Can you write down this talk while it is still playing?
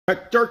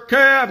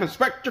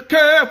Inspector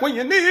Kev, when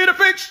you need a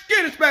fix,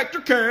 get Inspector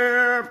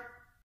Kev.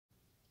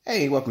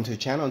 Hey, welcome to the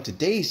channel. In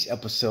today's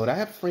episode, I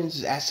have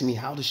friends asking me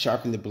how to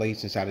sharpen the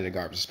blades inside of the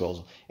garbage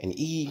disposal. And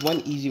one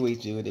easy way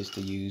to do it is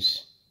to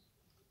use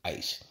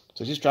ice.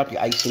 So just drop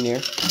your ice in there.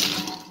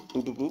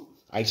 Boop, boop, boop.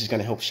 Ice is going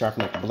to help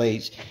sharpen up the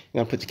blades.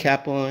 You're going to put the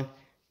cap on.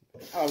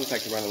 I always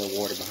like to run a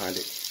little water behind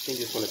it. Then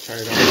just want to turn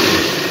it on.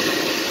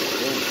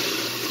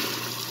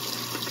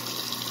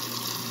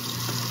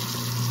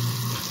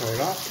 Turn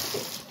it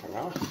off. Turn it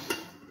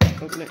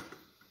off. Open it.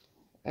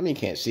 I mean, you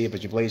can't see it,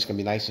 but your blades can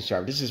be nice and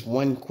sharp. This is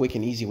one quick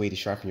and easy way to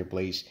sharpen your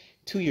blades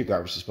to your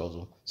garbage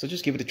disposal. So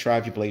just give it a try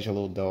if your blades are a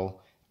little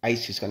dull.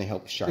 Ice is going to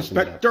help sharpen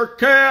it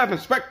up.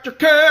 Inspector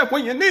Kev,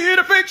 when you need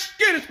a fix,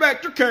 get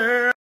Inspector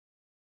Kev.